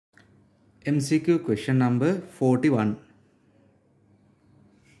MCQ question number 41.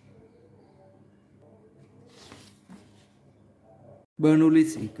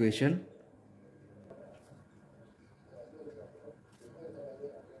 Bernoulli's equation.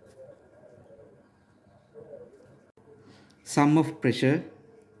 Sum of pressure,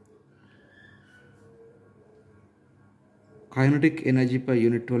 kinetic energy per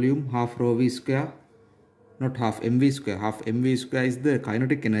unit volume, half rho v square, not half mv square. Half mv square is the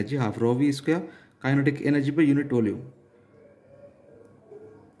kinetic energy, half rho v square, kinetic energy per unit volume.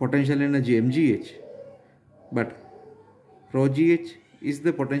 Potential energy mgh, but rho gh is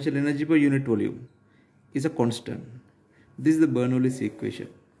the potential energy per unit volume, is a constant. This is the Bernoulli's equation.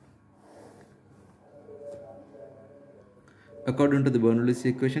 According to the Bernoulli's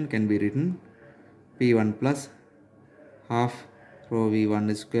equation can be written P1 plus half rho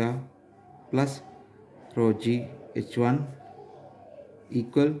V1 square plus rho G H1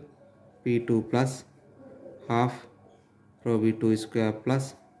 equal P2 plus half rho V2 square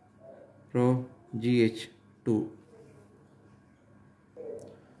plus rho GH2.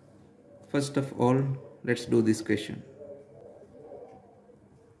 First of all, let's do this question.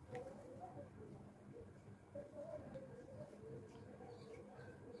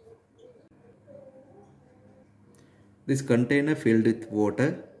 This container filled with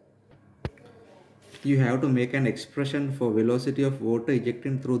water. You have to make an expression for velocity of water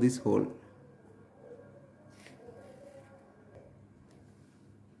ejecting through this hole.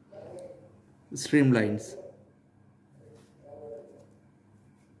 Streamlines.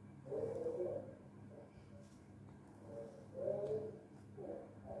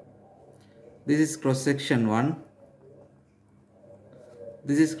 This is cross section 1.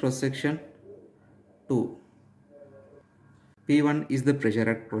 This is cross section 2. P1 is the pressure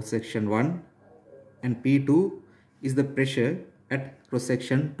at cross section 1 and P2 is the pressure at cross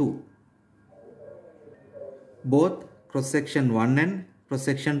section 2. Both cross section 1 and cross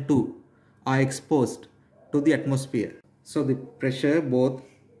section 2 are exposed to the atmosphere. So the pressure both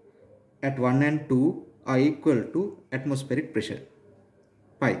at 1 and 2 are equal to atmospheric pressure.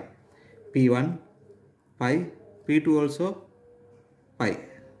 Pi. P1 pi, P2 also pi.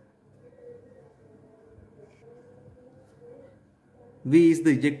 V is the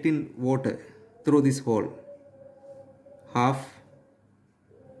ejecting water through this hole. Half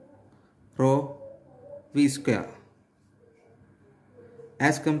rho V square.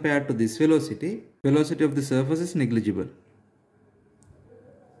 As compared to this velocity, velocity of the surface is negligible.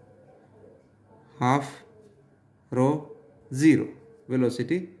 Half rho 0.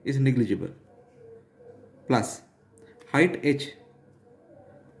 Velocity is negligible. Plus height h.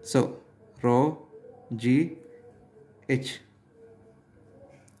 So rho g h.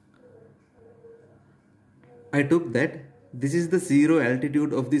 I took that this is the zero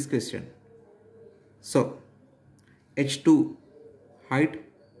altitude of this question. So h2 height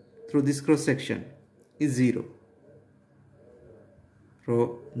through this cross section is 0.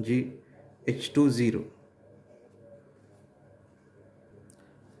 Rho g h2 0.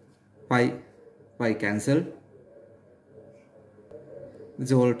 Pi cancel.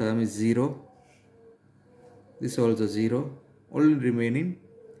 This whole term is 0. This also 0. Only remaining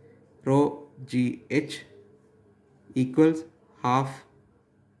rho gh equals half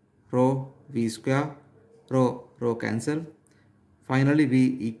rho v square, rho cancel. Finally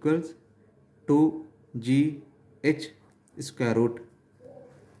v equals 2gh square root.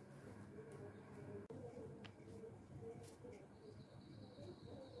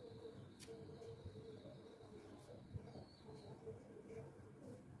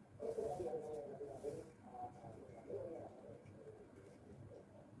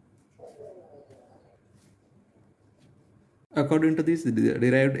 According to this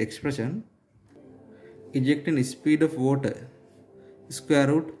derived expression, ejecting speed of water square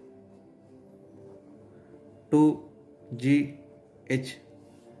root 2gh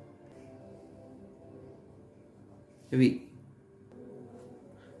v.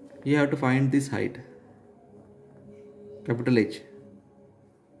 You have to find this height, capital H.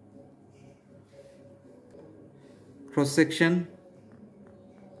 Cross section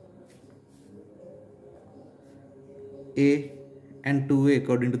A and 2A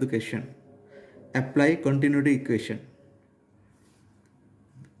according to the question. Apply continuity equation.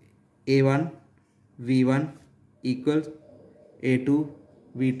 A1 V1 equals A2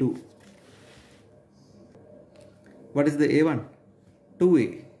 V2. What is the A1?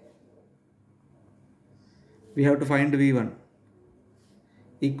 2A. We have to find V1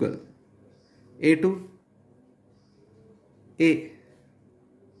 equal A2 A.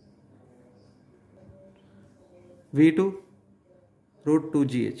 V2 root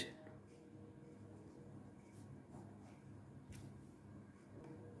 2gh.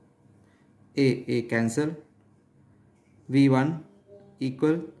 a cancel, v1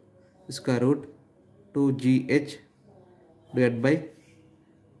 equal square root 2gh divided by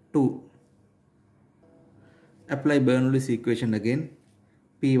 2. Apply Bernoulli's equation again.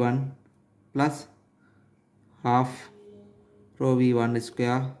 P1 plus half rho v1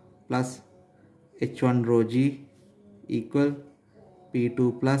 square plus h1 rho g equal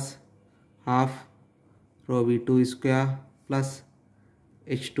P2 plus half rho v2 square plus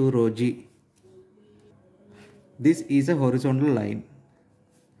h2 rho g. This is a horizontal line.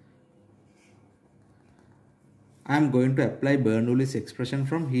 I am going to apply Bernoulli's expression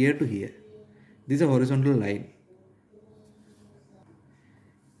from here to here. This is a horizontal line.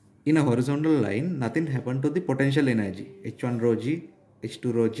 In a horizontal line, nothing happened to the potential energy. H1 rho g,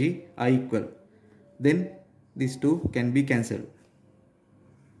 H2 rho g are equal. Then these two can be cancelled.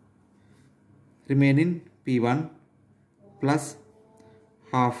 Remaining P1 plus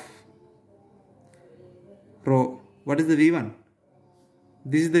half rho. What is the V1?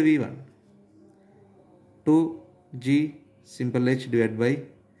 This is the V1. 2g simple h divided by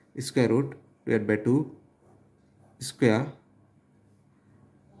square root divided by 2 square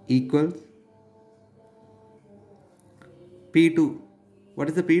equals P2. What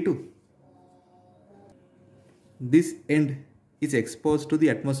is the P2? This end is exposed to the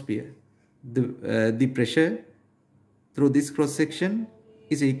atmosphere. The pressure through this cross section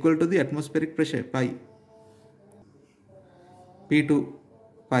is equal to the atmospheric pressure pi. P2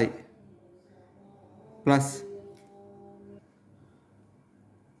 pi plus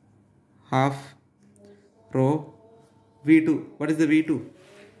half rho V2. What is the V2?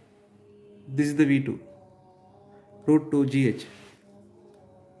 This is the V2. Root 2gh.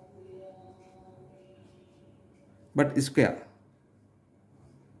 But square.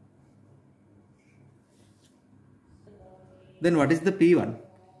 Then what is the P1?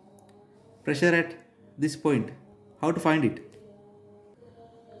 Pressure at this point. How to find it?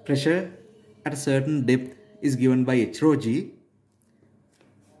 Pressure at a certain depth is given by h rho g.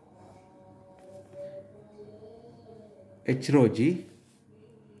 H rho g.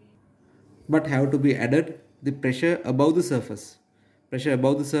 But have to be added the pressure above the surface. Pressure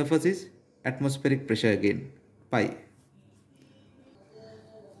above the surface is atmospheric pressure again. Pi.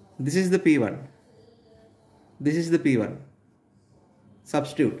 This is the P1. This is the P1.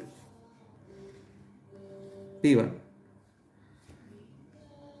 Substitute. P1.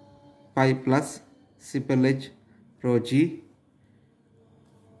 Pi plus simple h rho g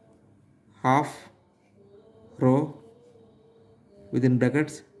half rho within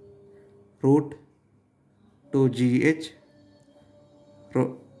brackets root 2gh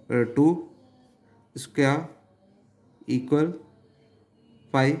rho 2 square equal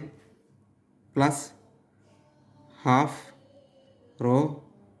pi plus half rho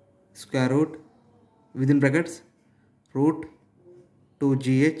square root within brackets root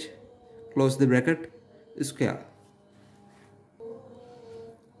 2gh close the bracket square.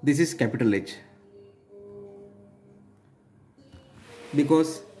 This is capital H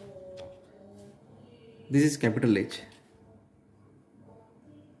because this is capital H.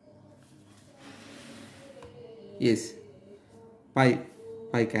 Yes, pi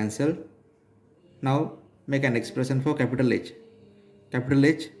cancel. Now make an expression for capital H. Capital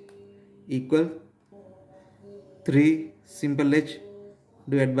H equal 3 simple h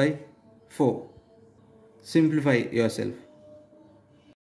divided by 4. Simplify yourself.